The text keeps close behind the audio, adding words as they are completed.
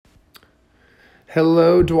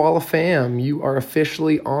Hello, Dwala fam. You are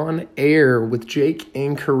officially on air with Jake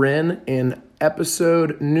and Corinne in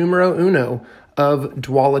episode numero uno of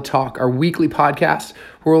Dwala Talk, our weekly podcast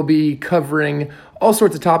where we'll be covering all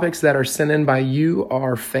sorts of topics that are sent in by you,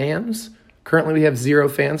 our fans. Currently, we have 0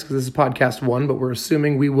 fans because this is podcast 1, but we're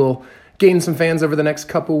assuming we will gain some fans over the next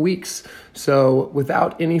couple weeks. So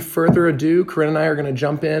without any further ado, Corinne and I are going to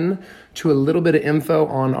jump in to a little bit of info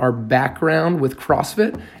on our background with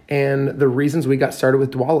CrossFit and the reasons we got started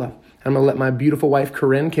with Dwala. I'm going to let my beautiful wife,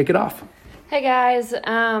 Corinne, kick it off. Hey guys,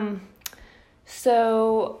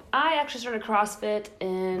 so I actually started CrossFit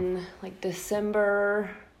in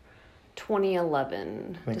December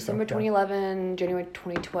 2011. December 2011, January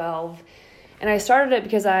 2012. And I started it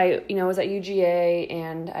because I was at UGA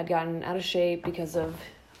and I'd gotten out of shape because of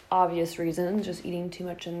obvious reasons, just eating too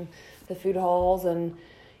much in the food halls and,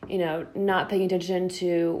 not paying attention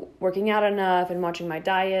to working out enough and watching my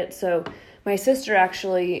diet. So my sister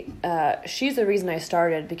actually, she's the reason I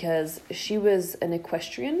started because she was an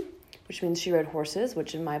equestrian, which means she rode horses,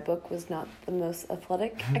 which in my book was not the most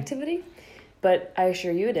athletic activity. But I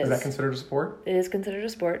assure you it is. Is that considered a sport? It is considered a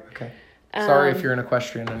sport. Okay. Sorry if you're an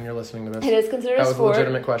equestrian and you're listening to this. It is considered a sport. That was a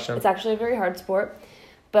legitimate question. It's actually a very hard sport.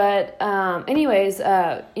 But anyways,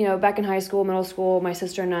 back in high school, middle school, my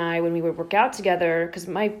sister and I, when we would work out together, because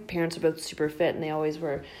my parents were both super fit and they always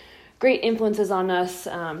were great influences on us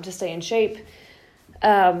to stay in shape.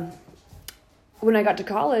 When I got to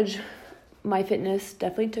college, my fitness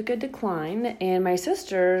definitely took a decline and my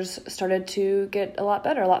sisters started to get a lot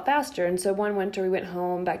better, a lot faster. And so one winter we went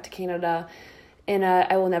home back to Canada and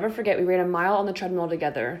I will never forget, we ran a mile on the treadmill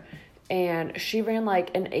together and she ran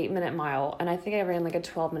an 8-minute mile and I think I ran a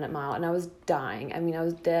 12-minute mile and I was dying. I mean, I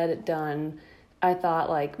was dead, done. I thought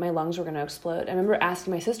my lungs were going to explode. I remember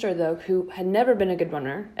asking my sister though, who had never been a good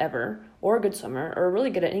runner ever or a good swimmer or really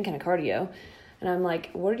good at any kind of cardio. And I'm like,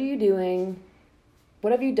 what are you doing?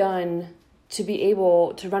 What have you done to be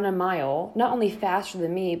able to run a mile, not only faster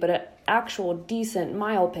than me, but at actual decent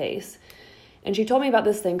mile pace? And she told me about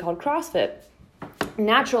this thing called CrossFit.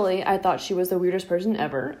 Naturally, I thought she was the weirdest person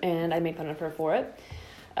ever, and I made fun of her for it.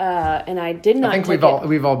 And I did not. I think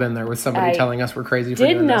we've all been there with somebody telling us we're crazy for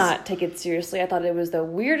doing this. Did not take it seriously. I thought it was the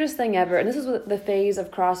weirdest thing ever. And this is the phase of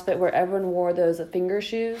CrossFit where everyone wore those finger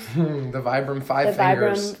shoes. The Vibram 5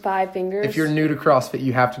 fingers. Vibram 5 fingers. If you're new to CrossFit,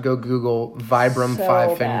 you have to go Google Vibram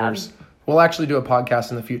 5 fingers. We'll actually do a podcast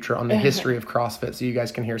in the future on the history of CrossFit so you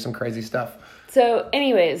guys can hear some crazy stuff. So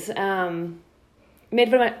anyways, made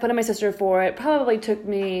fun of my sister for it. Probably took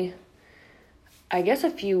me, I guess, a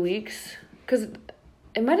few weeks because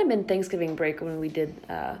it might have been Thanksgiving break when we did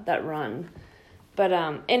that run. But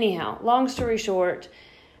anyhow, long story short,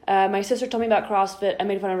 my sister told me about CrossFit. I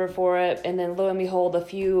made fun of her for it. And then lo and behold, a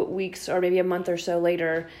few weeks or maybe a month or so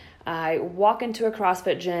later, I walk into a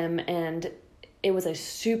CrossFit gym and it was a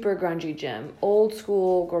super grungy gym, old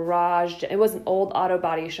school garage. It was an old auto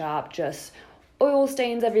body shop, just oil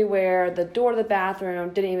stains everywhere. The door to the bathroom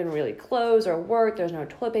didn't even really close or work. There's no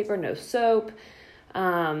toilet paper, no soap.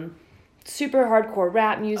 Super hardcore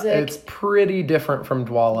rap music. It's pretty different from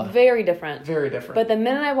Dwala. Very different. Very different. But the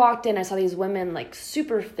minute I walked in, I saw these women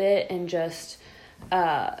super fit and just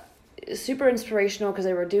super inspirational because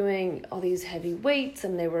they were doing all these heavy weights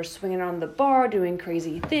and they were swinging on the bar, doing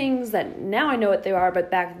crazy things that now I know what they are, but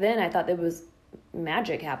back then I thought there was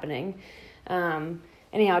magic happening.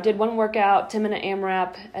 Anyhow, I did one workout, 10-minute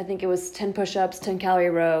AMRAP. I think it was 10 push-ups, 10 calorie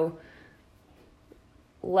row.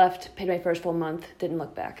 Left, paid my first full month, didn't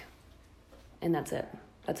look back. And that's it.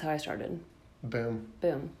 That's how I started. Boom.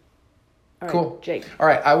 All right, cool. Jake. All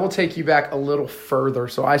right, I will take you back a little further.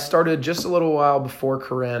 So I started just a little while before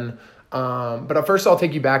Corinne. But first I'll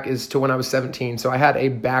take you back is to when I was 17. So I had a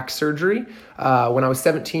back surgery. When I was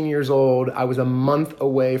 17 years old, I was a month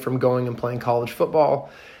away from going and playing college football.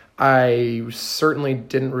 I certainly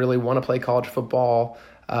didn't really want to play college football.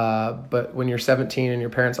 But when you're 17 and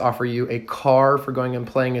your parents offer you a car for going and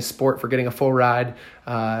playing a sport, for getting a full ride,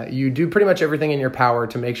 you do pretty much everything in your power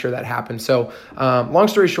to make sure that happens. So long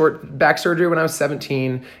story short, back surgery when I was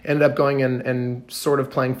 17, ended up going and sort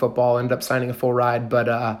of playing football, ended up signing a full ride.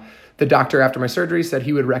 But the doctor after my surgery said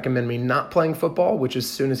he would recommend me not playing football, which as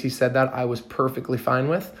soon as he said that, I was perfectly fine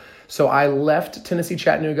with. So I left Tennessee,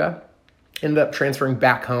 Chattanooga, ended up transferring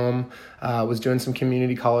back home, was doing some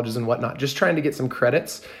community colleges and whatnot, just trying to get some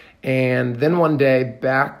credits. And then one day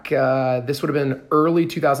back, this would have been early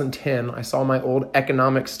 2010, I saw my old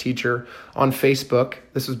economics teacher on Facebook.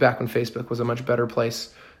 This was back when Facebook was a much better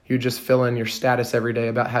place. You just fill in your status every day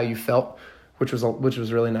about how you felt, which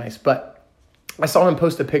was really nice. But I saw him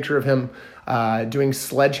post a picture of him doing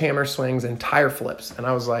sledgehammer swings and tire flips. And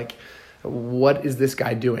I was like, what is this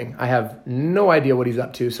guy doing? I have no idea what he's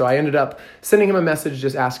up to. So I ended up sending him a message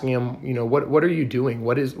just asking him, what are you doing?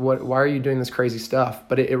 Why are you doing this crazy stuff?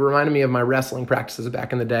 But it reminded me of my wrestling practices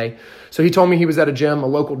back in the day. So he told me he was at a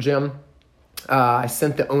local gym. I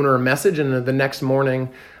sent the owner a message, and the next morning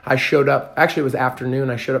I showed up. Actually, it was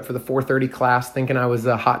afternoon. I showed up for the 4:30 class thinking I was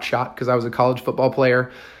a hot shot because I was a college football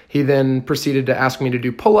player. He then proceeded to ask me to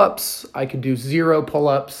do pull-ups. I could do 0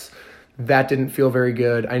 pull-ups. That didn't feel very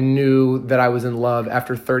good. I knew that I was in love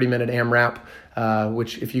after 30-minute AMRAP,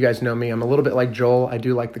 which if you guys know me, I'm a little bit like Joel. I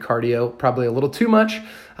do like the cardio, probably a little too much.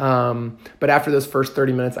 But after those first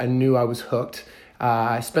 30 minutes, I knew I was hooked.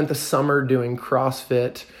 I spent the summer doing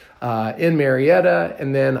CrossFit in Marietta,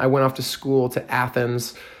 and then I went off to school to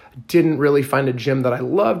Athens. Didn't really find a gym that I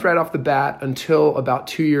loved right off the bat until about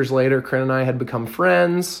 2 years later. Corinne and I had become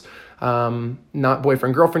friends, not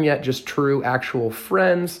boyfriend, girlfriend yet, just true, actual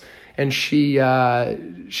friends. And she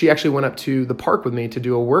actually went up to the park with me to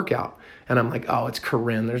do a workout. And I'm like, oh, it's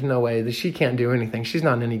Corinne. There's no way that she can't do anything. She's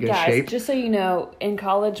not in any good shape. Just so you know, in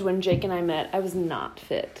college when Jake and I met, I was not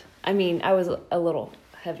fit. I mean, I was a little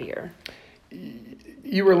heavier.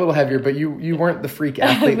 You were a little heavier, but you weren't the freak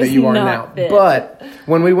athlete that you are now. Fit. But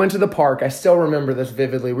when we went to the park, I still remember this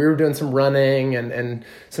vividly. We were doing some running and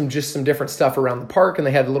some different stuff around the park, and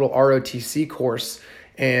they had a little ROTC course.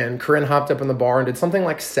 And Corinne hopped up in the bar and did something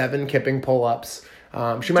like 7 kipping pull-ups.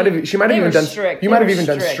 She might have even done strict. You might have even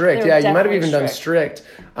done strict. Yeah, you might have even done strict.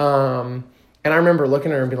 And I remember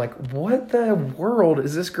looking at her and being like, "What the world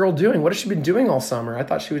is this girl doing? What has she been doing all summer?" I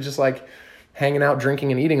thought she was just like hanging out,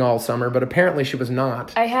 drinking, and eating all summer, but apparently she was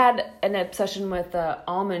not. I had an obsession with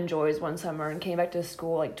Almond Joys one summer and came back to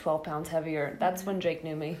school like 12 pounds heavier. That's when Jake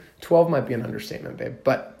knew me. 12 might be an understatement, babe.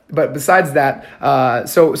 But besides that,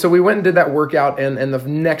 so we went and did that workout, and the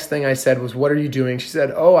next thing I said was, "What are you doing?" She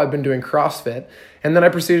said, "Oh, I've been doing CrossFit." And then I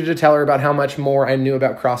proceeded to tell her about how much more I knew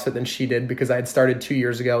about CrossFit than she did because I had started 2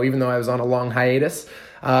 years ago, even though I was on a long hiatus.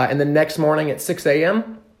 And the next morning at 6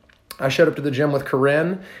 a.m., I showed up to the gym with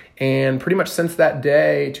Corinne, and pretty much since that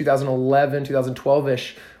day, 2011,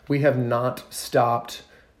 2012-ish, we have not stopped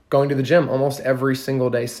going to the gym almost every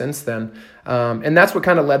single day since then. And that's what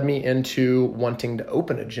kind of led me into wanting to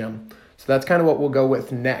open a gym. So that's kind of what we'll go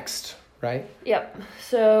with next, right? Yep.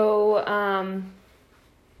 So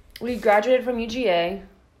we graduated from UGA.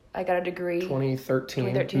 I got a degree.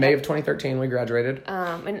 2013. May of 2013, we graduated.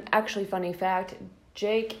 And actually, funny fact,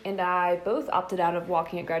 Jake and I both opted out of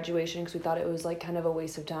walking at graduation because we thought it was like kind of a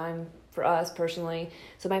waste of time for us personally.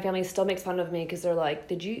 So my family still makes fun of me because they're like,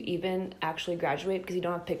 "Did you even actually graduate? Because you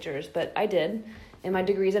don't have pictures." But I did. And my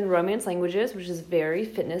degree's in Romance Languages, which is very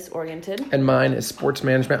fitness oriented. And mine is sports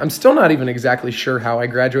management. I'm still not even exactly sure how I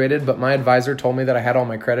graduated, but my advisor told me that I had all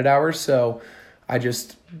my credit hours, so I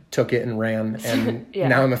just took it and ran, and yeah.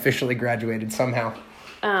 Now I'm officially graduated somehow.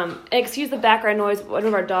 Excuse the background noise. One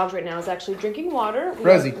of our dogs right now is actually drinking water.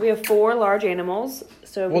 Rosie. We have 4 large animals.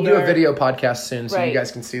 So we'll do a video podcast soon so you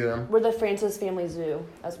guys can see them. We're the Francis Family Zoo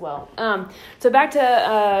as well. So back to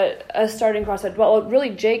us starting CrossFit. Well,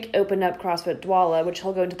 really, Jake opened up CrossFit Dwala, which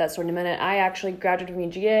he'll go into that story in a minute. I actually graduated from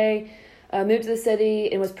UGA, moved to the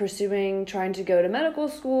city, and was trying to go to medical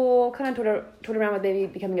school, kind of toyed around with maybe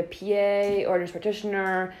becoming a PA or a nurse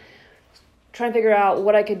practitioner, trying to figure out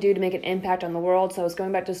what I could do to make an impact on the world. So I was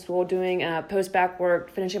going back to school, doing post-bac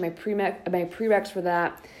work, finishing my prereqs for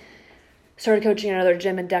that. Started coaching at another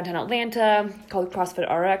gym in downtown Atlanta called CrossFit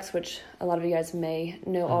RX, which a lot of you guys may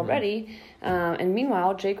know already. And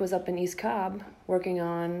meanwhile, Jake was up in East Cobb working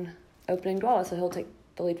on opening Dwala, so he'll take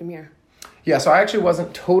the lead from here. Yeah, so I actually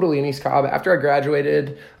wasn't totally in East Cobb. After I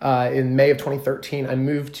graduated in May of 2013, I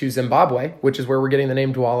moved to Zimbabwe, which is where we're getting the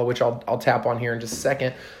name Dwala, which I'll tap on here in just a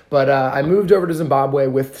second. But I moved over to Zimbabwe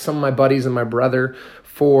with some of my buddies and my brother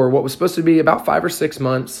for what was supposed to be about 5 or 6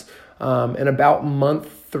 months. And about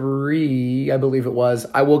month 3, I believe it was,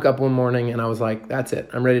 I woke up one morning and I was like, that's it.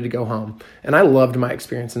 I'm ready to go home. And I loved my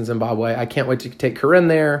experience in Zimbabwe. I can't wait to take Corinne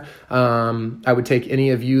there. I would take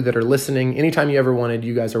any of you that are listening. Anytime you ever wanted,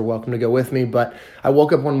 you guys are welcome to go with me. But I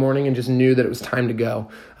woke up one morning and just knew that it was time to go.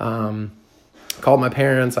 Called my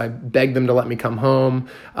parents. I begged them to let me come home.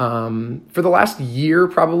 For the last year,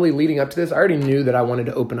 probably leading up to this, I already knew that I wanted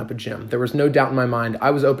to open up a gym. There was no doubt in my mind.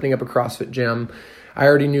 I was opening up a CrossFit gym. I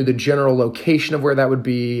already knew the general location of where that would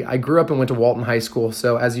be. I grew up and went to Walton High School.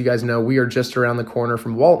 So as you guys know, we are just around the corner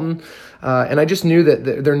from Walton. And I just knew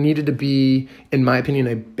that there needed to be, in my opinion,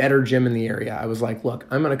 a better gym in the area. I was like, look,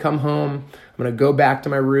 I'm going to come home. I'm going to go back to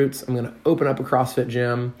my roots. I'm going to open up a CrossFit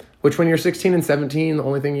gym. Which when you're 16 and 17, the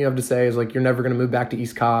only thing you have to say is like, you're never going to move back to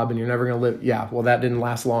East Cobb and you're never going to live. Yeah, well, that didn't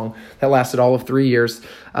last long. That lasted all of 3 years.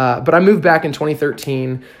 But I moved back in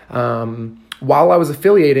 2013. While I was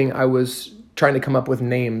affiliating, I was trying to come up with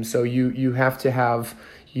names. So you have to have,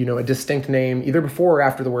 a distinct name either before or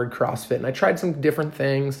after the word CrossFit. And I tried some different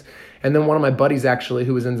things. And then one of my buddies actually,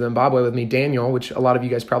 who was in Zimbabwe with me, Daniel, which a lot of you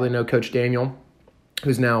guys probably know Coach Daniel,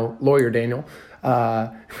 who's now Lawyer Daniel.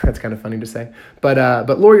 That's kind of funny to say.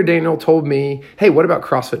 But Lawyer Daniel told me, hey, what about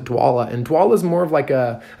CrossFit Dwala? And Dwala is more of like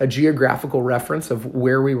a geographical reference of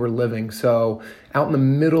where we were living. So out in the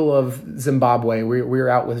middle of Zimbabwe, we were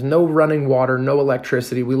out with no running water, no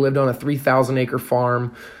electricity. We lived on a 3,000 acre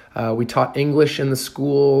farm. We taught English in the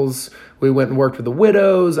schools. We went and worked with the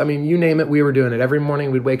widows. I mean, you name it, we were doing it. Every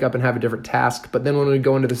morning we'd wake up and have a different task. But then when we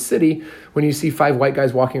go into the city, when you see 5 white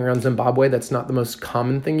guys walking around Zimbabwe, that's not the most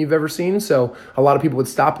common thing you've ever seen. So a lot of people would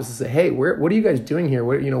stop us and say, hey, what are you guys doing here?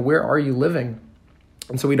 Where are you living?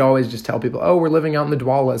 And so we'd always just tell people, oh, we're living out in the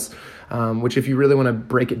Dwalas, which if you really want to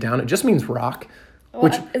break it down, it just means rock. Well,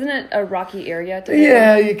 isn't it a rocky area?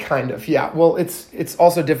 Yeah, kind of. Yeah. Well, it's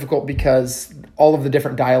also difficult because all of the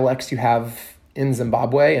different dialects you have in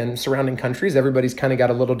Zimbabwe and surrounding countries, everybody's kind of got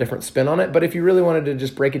a little different spin on it. But if you really wanted to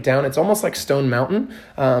just break it down, it's almost like Stone Mountain.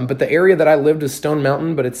 But the area that I lived is Stone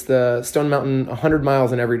Mountain, but it's the Stone Mountain 100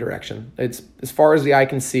 miles in every direction. It's as far as the eye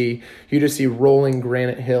can see. You just see rolling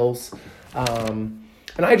granite hills. And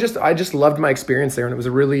I just loved my experience there. And it was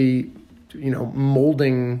a really,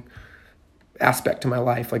 molding aspect to my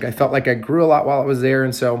life. Like I felt like I grew a lot while I was there.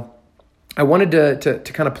 And so I wanted to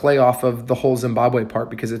kind of play off of the whole Zimbabwe part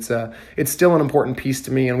because it's still an important piece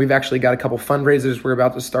to me. And we've actually got a couple fundraisers we're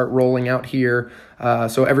about to start rolling out here.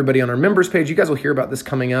 So everybody on our members page, you guys will hear about this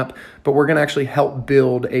coming up, but we're going to actually help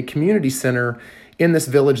build a community center in this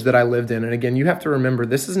village that I lived in. And again, you have to remember,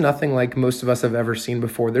 this is nothing like most of us have ever seen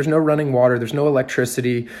before. There's no running water. There's no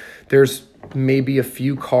electricity. There's maybe a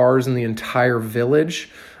few cars in the entire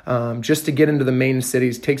village. Just to get into the main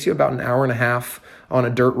cities takes you about an hour and a half on a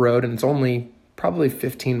dirt road, and it's only probably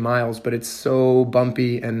 15 miles, but it's so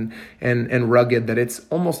bumpy and rugged that it's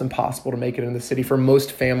almost impossible to make it in the city for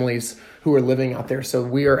most families who are living out there. So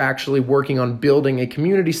we are actually working on building a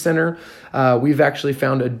community center. We've actually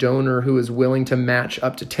found a donor who is willing to match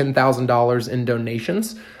up to $10,000 in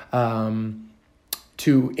donations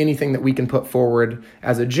to anything that we can put forward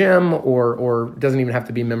as a gym, or doesn't even have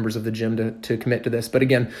to be members of the gym to commit to this. But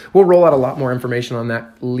again, we'll roll out a lot more information on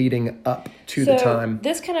that leading up to the time.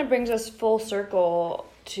 This kind of brings us full circle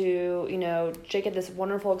to, Jake had this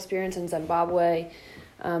wonderful experience in Zimbabwe,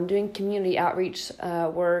 doing community outreach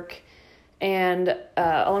work, and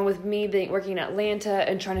along with me working in Atlanta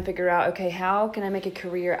and trying to figure out, okay, how can I make a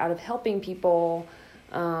career out of helping people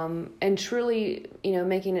and truly,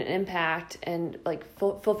 making an impact and like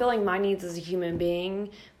fulfilling my needs as a human being,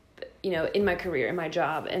 in my career, in my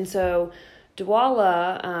job. And so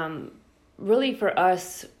Dwala, really for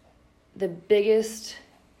us, the biggest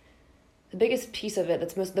piece of it,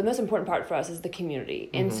 the most important part for us is the community.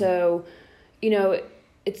 Mm-hmm. And so,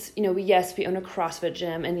 it's, yes, we own a CrossFit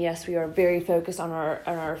gym, and yes, we are very focused on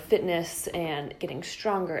our fitness and getting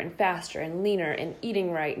stronger and faster and leaner and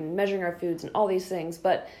eating right and measuring our foods and all these things.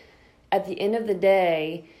 But at the end of the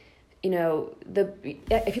day,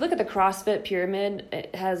 if you look at the CrossFit pyramid,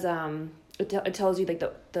 it has it tells you like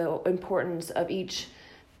the importance of each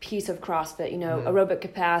piece of CrossFit. Mm-hmm. Aerobic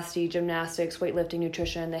capacity, gymnastics, weightlifting,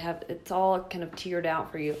 nutrition. It's all kind of tiered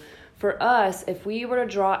out for you. For us, if we were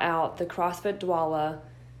to draw out the CrossFit Dwala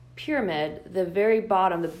pyramid, the very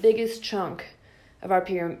bottom, the biggest chunk of our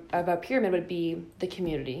pyramid would be the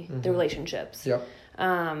community, mm-hmm. the relationships. Yep.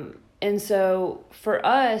 And so for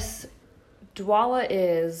us, Dwala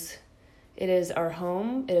is our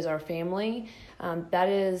home, it is our family. That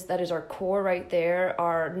is our core right there.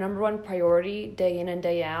 Our number one priority, day in and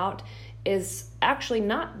day out, is actually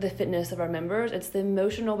not the fitness of our members, it's the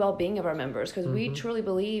emotional well-being of our members, because mm-hmm. we truly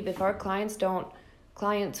believe if our clients,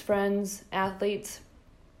 friends, athletes,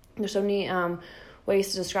 there's so many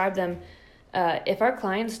ways to describe them, if our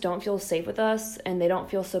clients don't feel safe with us and they don't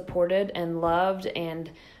feel supported and loved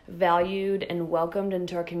and valued and welcomed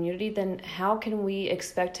into our community, then how can we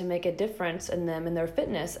expect to make a difference in them and their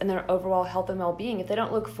fitness and their overall health and well-being? If they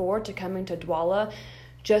don't look forward to coming to Dwala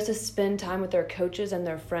just to spend time with their coaches and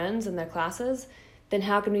their friends and their classes, then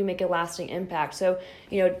how can we make a lasting impact? So,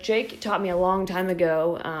 Jake taught me a long time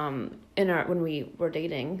ago, when we were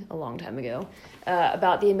dating a long time ago,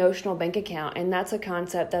 about the emotional bank account. And that's a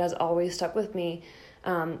concept that has always stuck with me,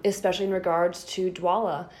 especially in regards to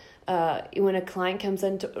Dwala. When a client comes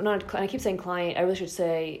in, I keep saying client, I really should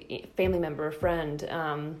say family member,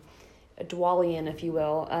 friend, Dwalian, if you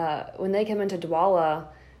will, when they come into Dwala,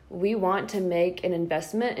 we want to make an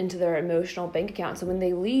investment into their emotional bank account. So when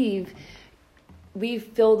they leave, we've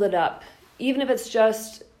filled it up. Even if it's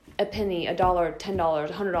just a penny, $1,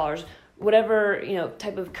 $10, $100, whatever,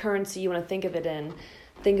 type of currency you want to think of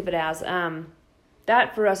it as.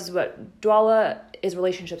 That for us is what Dwala is: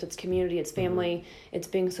 relationships, it's community, it's family, it's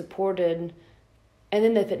being supported. And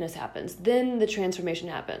then the fitness happens. Then the transformation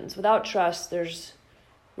happens. Without trust, there's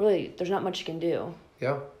not much you can do.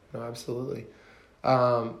 Yeah, no, absolutely.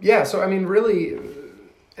 So I mean, really,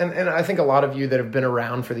 and I think a lot of you that have been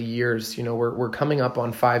around for the years, we're coming up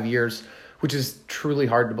on 5 years, which is truly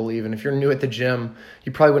hard to believe. And if you're new at the gym,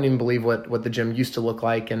 you probably wouldn't even believe what the gym used to look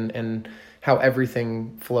like and how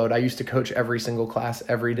everything flowed. I used to coach every single class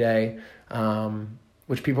every day,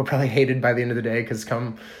 which people probably hated by the end of the day, because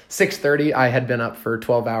come 6:30, I had been up for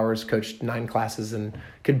 12 hours, coached 9 classes, and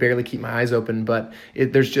could barely keep my eyes open. But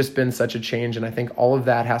there's just been such a change, and I think all of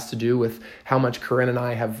that has to do with how much Corinne and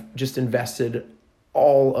I have just invested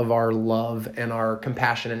all of our love and our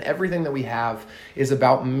compassion, and everything that we have is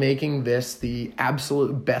about making this the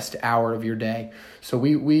absolute best hour of your day. So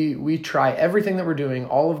we try everything that we're doing,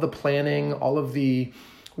 all of the planning, all of the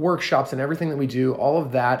workshops and everything that we do, all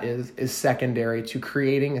of that is secondary to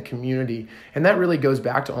creating a community. And that really goes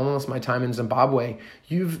back to almost my time in Zimbabwe.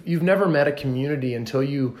 You've never met a community until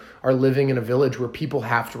you are living in a village where people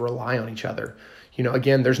have to rely on each other.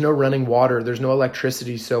 Again, there's no running water, there's no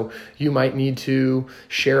electricity, so you might need to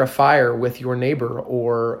share a fire with your neighbor,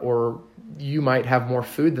 or you might have more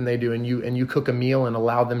food than they do, and you cook a meal and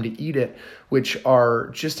allow them to eat it, which are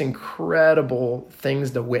just incredible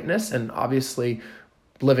things to witness. And obviously,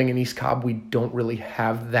 living in East Cobb, we don't really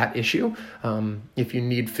have that issue. If you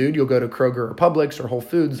need food, you'll go to Kroger or Publix or Whole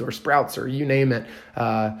Foods or Sprouts or you name it.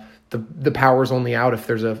 The power's only out if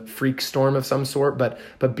there's a freak storm of some sort,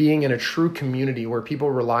 but being in a true community where people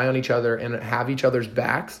rely on each other and have each other's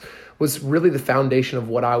backs was really the foundation of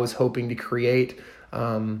what I was hoping to create.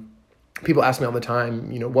 People ask me all the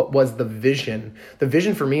time, what was the vision? The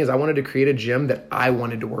vision for me is I wanted to create a gym that I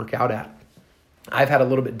wanted to work out at. I've had a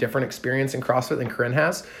little bit different experience in CrossFit than Corinne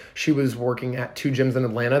has. She was working at 2 gyms in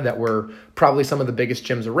Atlanta that were probably some of the biggest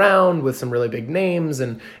gyms around, with some really big names,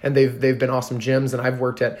 and they've been awesome gyms. And I've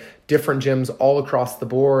worked at different gyms all across the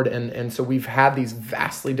board. And so we've had these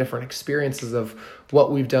vastly different experiences of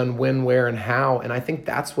what we've done, when, where, and how. And I think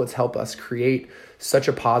that's what's helped us create such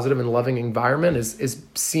a positive and loving environment is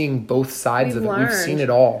seeing both sides of it. We've seen it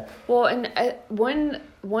all. Well, and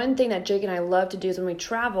one thing that Jake and I love to do is when we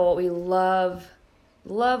travel, we love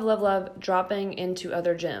dropping into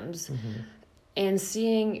other gyms and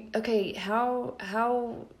seeing, okay, how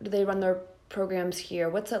do they run their programs here?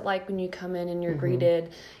 What's it like when you come in and you're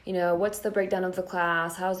greeted? What's the breakdown of the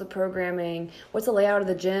class? How's the programming? What's the layout of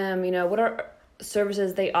the gym? What are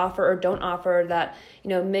services they offer or don't offer that,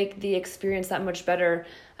 make the experience that much better?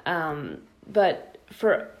 But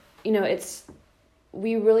for,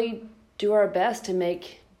 we really do our best to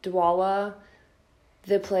make Dwala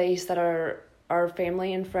the place that our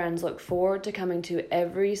family and friends look forward to coming to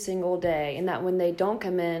every single day, and that when they don't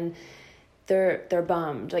come in, they're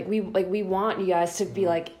bummed. We want you guys to be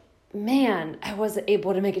like, man, I wasn't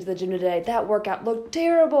able to make it to the gym today. That workout looked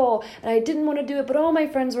terrible, and I didn't want to do it, but all my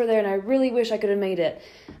friends were there, and I really wish I could have made it.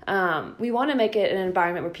 We want to make it an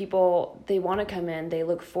environment where people, they want to come in, they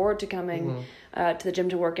look forward to coming to the gym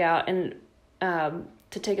to work out. And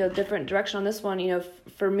to take a different direction on this one,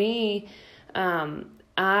 for me,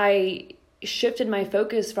 I shifted my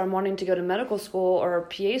focus from wanting to go to medical school or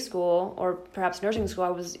PA school or perhaps nursing school. I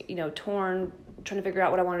was, torn, trying to figure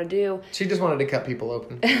out what I wanted to do. She just wanted to cut people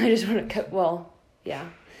open. I just wanted to yeah.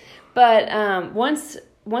 But once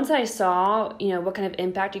I saw, what kind of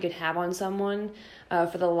impact you could have on someone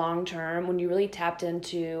for the long term, when you really tapped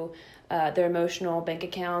into their emotional bank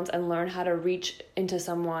accounts and learn how to reach into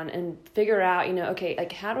someone and figure out, okay,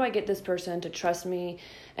 how do I get this person to trust me?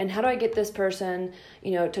 And how do I get this person,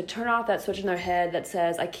 to turn off that switch in their head that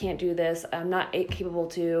says, I can't do this, I'm not capable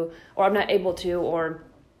to, or I'm not able to, or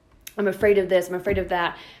I'm afraid of this, I'm afraid of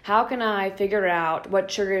that. How can I figure out what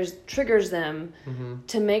triggers them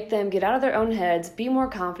to make them get out of their own heads, be more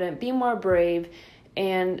confident, be more brave,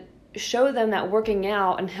 and show them that working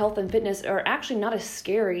out and health and fitness are actually not a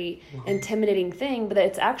scary, intimidating thing, but that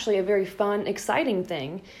it's actually a very fun, exciting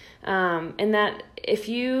thing. And that if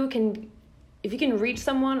you can reach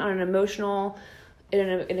someone on an emotional,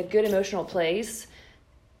 in a good emotional place,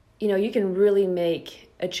 you can really make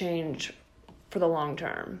a change for the long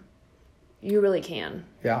term. You really can.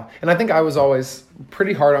 Yeah. And I think I was always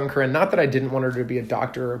pretty hard on Corinne. Not that I didn't want her to be a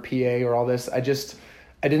doctor or a PA or all this.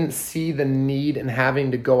 I didn't see the need in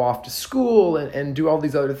having to go off to school and do all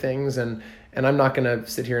these other things. And I'm not going to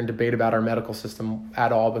sit here and debate about our medical system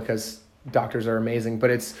at all, because doctors are amazing.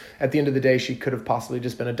 But it's, at the end of the day, she could have possibly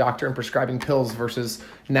just been a doctor and prescribing pills, versus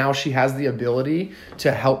now she has the ability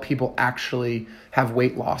to help people actually have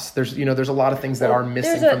weight loss. There's a lot of things that are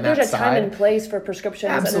missing from that side. There's a time and place for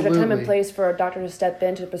prescriptions. Absolutely. And there's a time and place for a doctor to step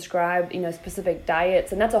in to prescribe, specific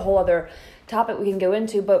diets. And that's a whole other topic we can go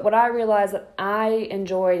into. But what I realized that I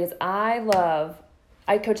enjoyed is I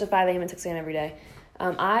coach at 5 a.m. and 6 a.m. every day.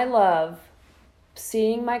 I love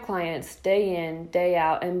seeing my clients day in, day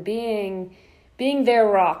out, and being their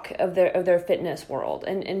rock of their fitness world,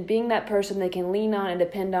 and being that person they can lean on and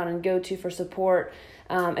depend on and go to for support,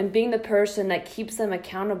 and being the person that keeps them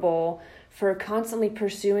accountable for constantly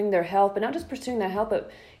pursuing their health, but not just pursuing their health,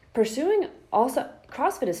 but pursuing also,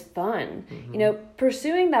 CrossFit is fun. Mm-hmm.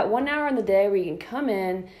 Pursuing that 1 hour in the day where you can come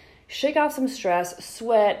in, shake off some stress,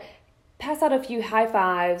 sweat, pass out a few high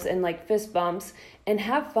fives and like fist bumps, and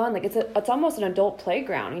have fun. Like it's almost an adult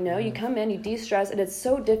playground, Mm-hmm. You come in, you de-stress, and it's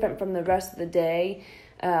so different from the rest of the day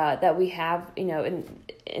that we have,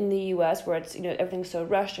 in the U.S. where it's, everything's so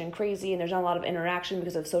rushed and crazy, and there's not a lot of interaction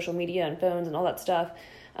because of social media and phones and all that stuff.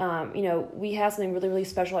 We have something really, really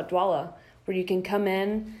special at Dwala where you can come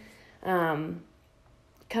in,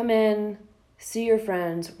 see your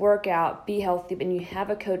friends, work out, be healthy, and you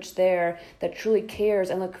have a coach there that truly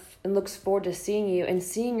cares and looks forward to seeing you and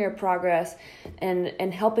seeing your progress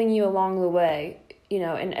and helping you along the way.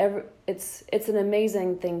 It's an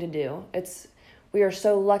amazing thing to do. We are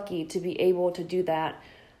so lucky to be able to do that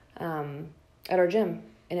at our gym,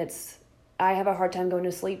 and I have a hard time going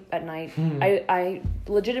to sleep at night. I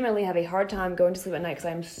legitimately have a hard time going to sleep at night because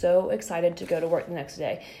I'm so excited to go to work the next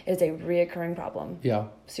day. It is a reoccurring problem. Yeah.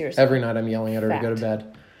 Seriously. Every night I'm yelling at her to go to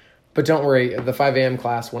bed. But don't worry, the 5 a.m.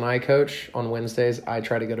 class, when I coach on Wednesdays, I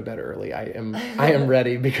try to go to bed early. I am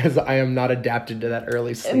ready because I am not adapted to that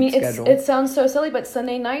early sleep schedule. It sounds so silly, but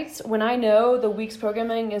Sunday nights, when I know the week's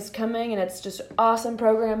programming is coming and it's just awesome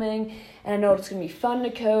programming, and I know it's going to be fun to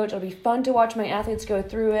coach, it'll be fun to watch my athletes go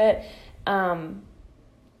through it,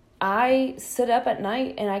 I sit up at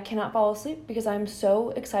night and I cannot fall asleep because I'm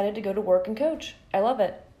so excited to go to work and coach. I love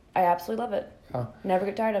it. I absolutely love it. Never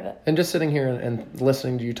get tired of it. And just sitting here and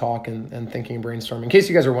listening to you talk and thinking and brainstorming. In case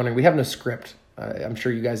you guys are wondering, we have no script. I'm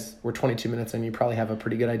sure you guys, we're 22 minutes and you probably have a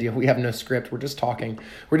pretty good idea. We have no script. We're just talking.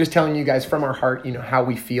 We're just telling you guys from our heart, how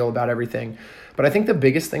we feel about everything. But I think the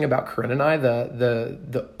biggest thing about Corinne and I,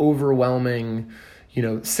 the overwhelming,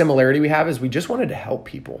 similarity we have is we just wanted to help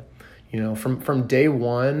people. From day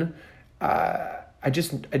one, I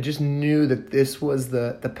just knew that this was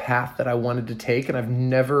the path that I wanted to take, and I've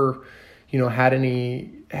never,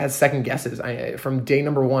 had second guesses. From day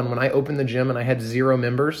number one, when I opened the gym and I had 0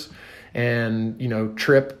 members, and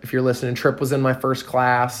Trip, if you're listening, Trip was in my first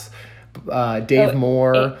class, Dave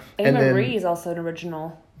Moore, and Marie is also an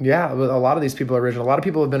original. Yeah, a lot of these people are original. A lot of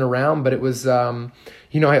people have been around, but it was, I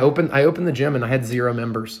opened the gym and I had 0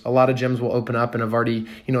 members. A lot of gyms will open up and have already,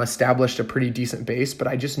 established a pretty decent base, but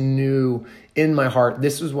I just knew in my heart,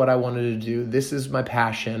 this is what I wanted to do. This is my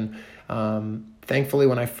passion. Thankfully,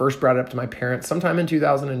 when I first brought it up to my parents, sometime in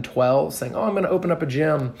 2012, saying, I'm going to open up a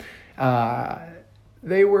gym,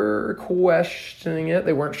 they were questioning it.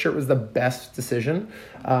 They weren't sure it was the best decision.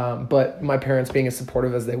 But my parents being as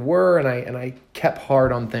supportive as they were, and I kept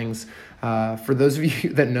hard on things. For those of you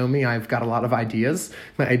that know me, I've got a lot of ideas.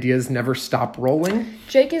 My ideas never stop rolling.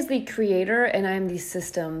 Jake is the creator, and I'm the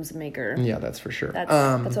systems maker. Yeah, that's for sure.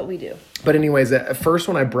 That's what we do. But anyways, at first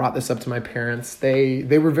when I brought this up to my parents, they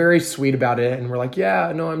were very sweet about it and were like,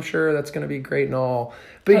 yeah, no, I'm sure that's going to be great and all.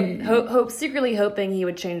 But secretly hoping he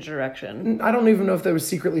would change direction. I don't even know if they were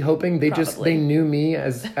secretly hoping. They knew me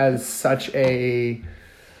as such a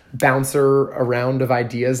bouncer around of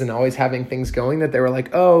ideas and always having things going, that they were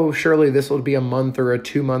like, oh, surely this will be a month or a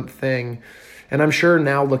 2-month thing. And I'm sure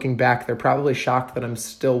now looking back, they're probably shocked that I'm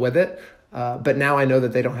still with it. But now I know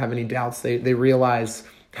that they don't have any doubts. They realize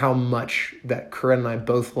how much that Corinne and I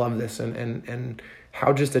both love this and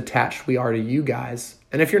how just attached we are to you guys.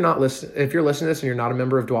 And if you're listening to this and you're not a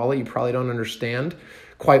member of Dwala, you probably don't understand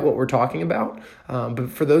quite what we're talking about. But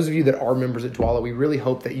for those of you that are members at Dwala, we really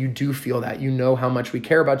hope that you do feel that. You know how much we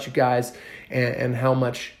care about you guys and how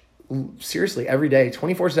much, seriously, every day,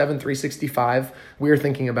 24/7, 365, we are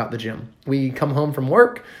thinking about the gym. We come home from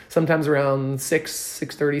work, sometimes around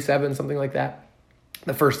 6:30, 7, something like that.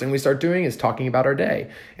 The first thing we start doing is talking about our day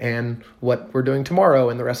and what we're doing tomorrow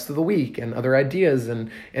and the rest of the week and other ideas. And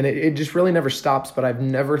it just really never stops. But I've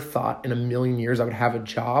never thought in a million years I would have a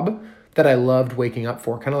job that I loved waking up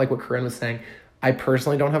for. Kind of like what Corinne was saying. I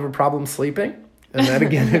personally don't have a problem sleeping. And that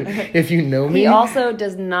again, if you know me, he also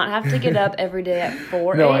does not have to get up every day at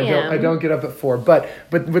 4 no, a.m. I don't get up at 4. But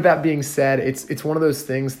with that being said, it's one of those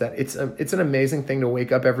things that it's an amazing thing to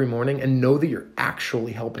wake up every morning and know that you're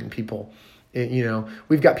actually helping people.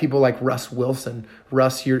 We've got people like Russ Wilson.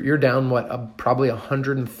 Russ, you're down probably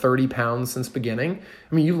 130 pounds since beginning.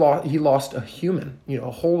 I mean, he lost a human,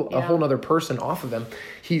 a whole nother person off of him.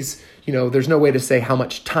 He's, there's no way to say how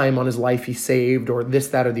much time on his life he saved or this,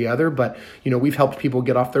 that, or the other, but we've helped people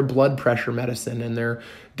get off their blood pressure medicine and their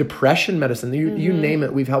depression medicine. You name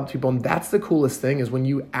it, we've helped people. And that's the coolest thing, is when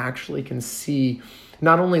you actually can see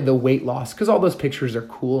not only the weight loss, because all those pictures are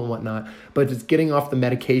cool and whatnot, but it's getting off the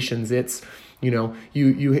medications. It's,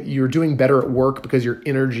 you're doing better at work because your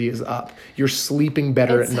energy is up. You're sleeping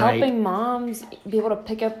better at night. It's helping moms be able to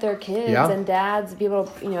pick up their kids and dads be able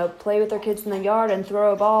to, play with their kids in the yard and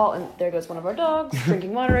throw a ball. And there goes one of our dogs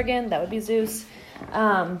drinking water again. That would be Zeus.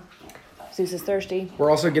 Zeus is thirsty. We're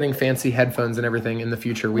also getting fancy headphones and everything in the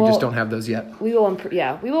future. We just don't have those yet. We will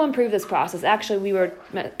improve this process. Actually, we were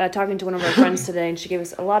talking to one of our friends today, and she gave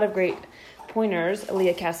us a lot of great pointers,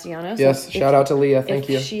 Leah Castellanos. Yes, shout out to Leah. Thank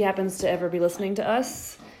you. If she happens to ever be listening to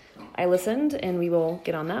us, I listened, and we will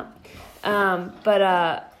get on that.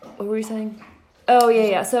 But what were we saying? Oh,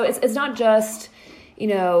 yeah. So it's not just,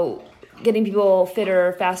 getting people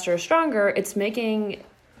fitter, faster, stronger. It's making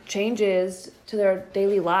changes to their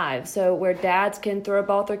daily lives. So where dads can throw a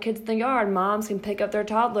ball with their kids in the yard, moms can pick up their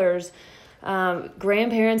toddlers,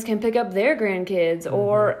 grandparents can pick up their grandkids,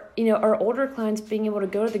 or our older clients being able to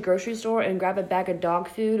go to the grocery store and grab a bag of dog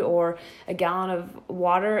food or a gallon of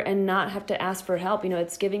water and not have to ask for help.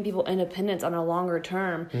 It's giving people independence on a longer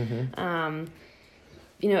term.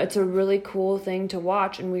 It's a really cool thing to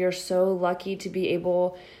watch, and we are so lucky to be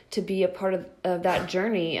able to be a part of that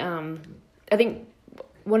journey. I think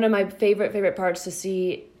one of my favorite parts to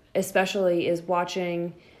see especially is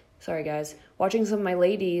watching some of my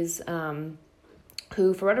ladies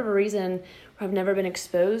who, for whatever reason, have never been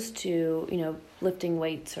exposed to, lifting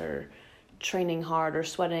weights or training hard or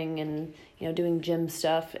sweating and, doing gym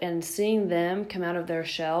stuff, and seeing them come out of their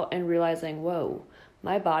shell and realizing, whoa,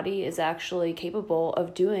 my body is actually capable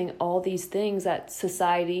of doing all these things that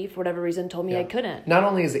society, for whatever reason, told me I couldn't. Not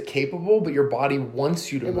only is it capable, but your body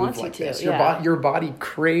wants you to move like this. Your body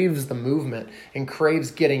craves the movement and craves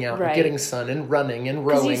getting out and getting sun and running and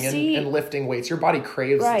rowing and lifting weights. Your body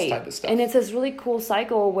craves this type of stuff. And it's this really cool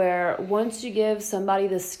cycle where once you give somebody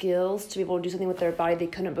the skills to be able to do something with their body they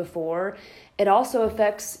couldn't before, it also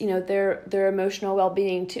affects, their emotional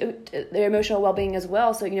well-being too, their emotional well-being as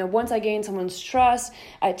well. So, once I gain someone's trust,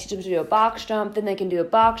 I teach them to do a box jump, then they can do a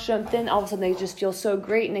box jump. Then all of a sudden they just feel so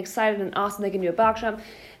great and excited and awesome they can do a box jump.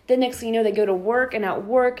 Then next thing you know, they go to work, and at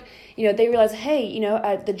work, they realize, hey,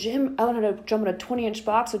 at the gym, I learned how to jump in a 20-inch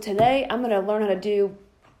box. So today I'm going to learn how to do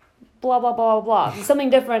blah, blah, blah, blah, blah.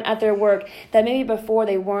 Something different at their work that maybe before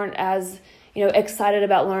they weren't as excited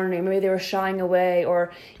about learning. Maybe they were shying away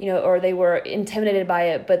or they were intimidated by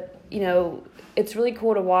it. But, it's really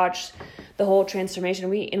cool to watch the whole transformation.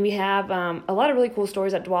 We have a lot of really cool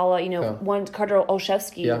stories at Dwala. One, Carter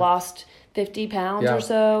Olszewski lost 50 pounds or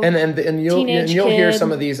so. And you'll hear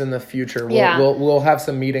some of these in the future. We'll have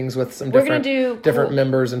some meetings with some different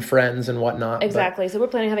members and friends and whatnot. Exactly. So we're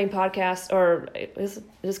planning on having podcasts, or it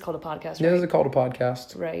is called a podcast, right? Yeah, it is called a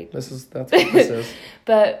podcast. Right. That's what this is.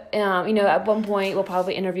 But at one point we'll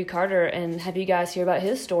probably interview Carter and have you guys hear about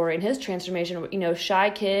his story and his transformation. Shy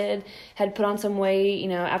kid, had put on some weight,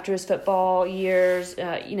 after his football years,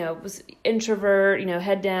 was introvert,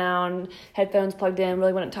 head down, headphones plugged in,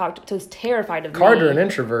 really wouldn't talk to, was terrified of Carter, an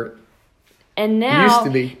introvert. And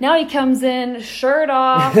now he comes in, shirt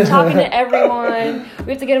off, talking to everyone.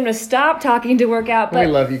 We have to get him to stop talking to work out. But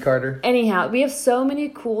we love you, Carter. Anyhow, we have so many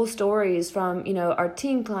cool stories from, our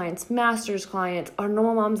teen clients, masters clients, our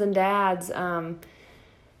normal moms and dads. Even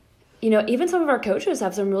some of our coaches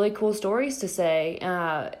have some really cool stories to say.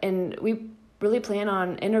 And we really plan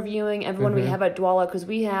on interviewing everyone we have at Dwala, because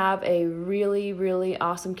we have a really, really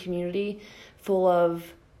awesome community full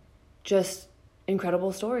of just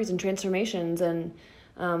incredible stories and transformations, and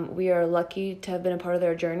we are lucky to have been a part of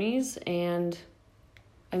their journeys. And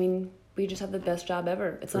we just have the best job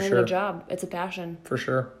ever. It's not even a job, it's a passion. For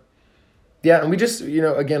sure. Yeah, and we just,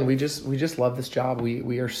 again, we just love this job.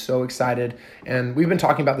 We are so excited, and we've been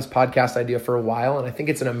talking about this podcast idea for a while, and I think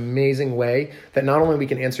it's an amazing way that not only we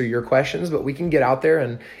can answer your questions, but we can get out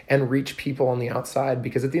there and reach people on the outside,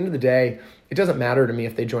 because at the end of the day, it doesn't matter to me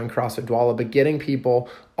if they join CrossFit Dwala, but getting people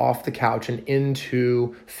off the couch and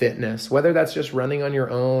into fitness, whether that's just running on your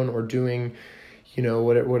own or doing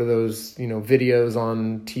what are those, videos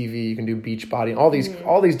on TV, you can do beach body, all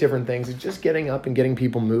these different things. It's just getting up and getting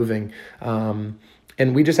people moving.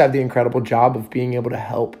 And we just have the incredible job of being able to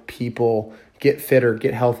help people get fitter,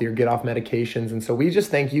 get healthier, get off medications. And so we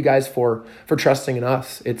just thank you guys for trusting in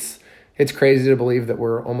us. It's crazy to believe that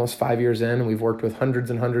we're almost 5 years in and we've worked with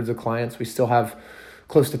hundreds and hundreds of clients. We still have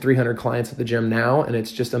close to 300 clients at the gym now. And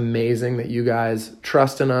it's just amazing that you guys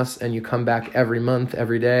trust in us and you come back every month,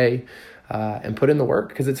 every day, and put in the work,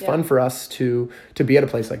 because it's fun for us to be at a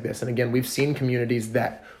place like this. And again, we've seen communities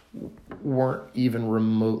that weren't even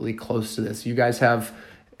remotely close to this. You guys have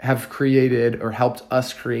created or helped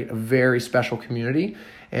us create a very special community.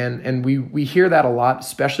 And we hear that a lot,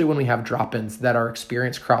 especially when we have drop-ins that are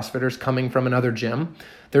experienced CrossFitters coming from another gym.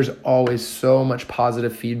 There's always so much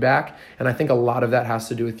positive feedback. And I think a lot of that has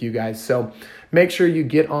to do with you guys. So make sure you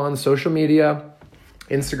get on social media,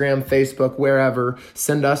 Instagram, Facebook, wherever.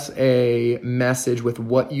 Send us a message with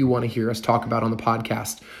what you want to hear us talk about on the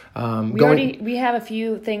podcast. We have a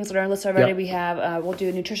few things that are on our list already. Yep. We have we'll do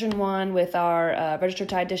a nutrition one with our registered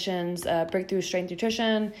dietitians, breakthrough strength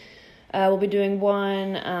nutrition. We'll be doing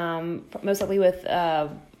one most likely with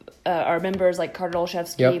our members like Carter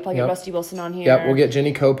Olszewski, probably get Rusty Wilson on here. Yep, we'll get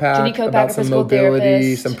Jenny Kopak about some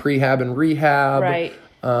mobility, some prehab and rehab. Right.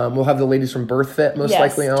 We'll have the ladies from BirthFit most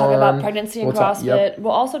likely on. Talk about pregnancy and CrossFit.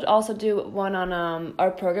 We'll also do one on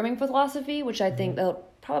our programming philosophy, which I think that'll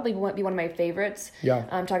probably be one of my favorites. Yeah.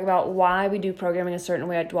 Talk about why we do programming a certain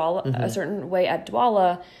way at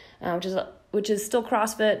Dwala, which is still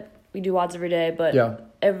CrossFit. We do WODs every day, but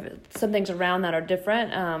some things around that are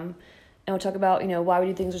different. And we'll talk about, why we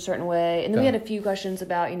do things a certain way. And then we had a few questions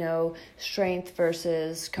about, strength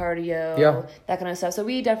versus cardio, that kind of stuff. So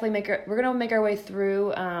we definitely we're going to make our way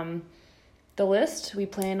through the list. We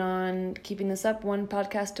plan on keeping this up one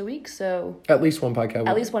podcast a week. So at least one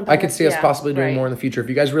podcast. I could see us possibly doing more in the future. If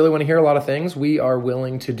you guys really want to hear a lot of things, we are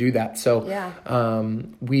willing to do that. So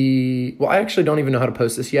I actually don't even know how to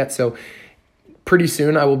post this yet. So pretty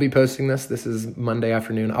soon I will be posting this. This is Monday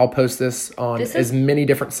afternoon. I'll post this on as many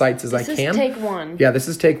different sites as I can. This is take one. Yeah, this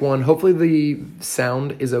is take one. Hopefully the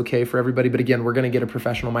sound is okay for everybody. But again, we're going to get a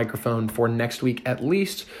professional microphone for next week at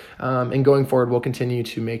least. And going forward, we'll continue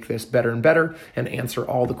to make this better and better and answer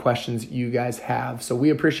all the questions you guys have. So we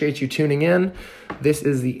appreciate you tuning in. This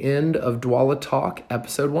is the end of Dwala Talk,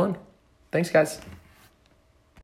 episode 1. Thanks, guys.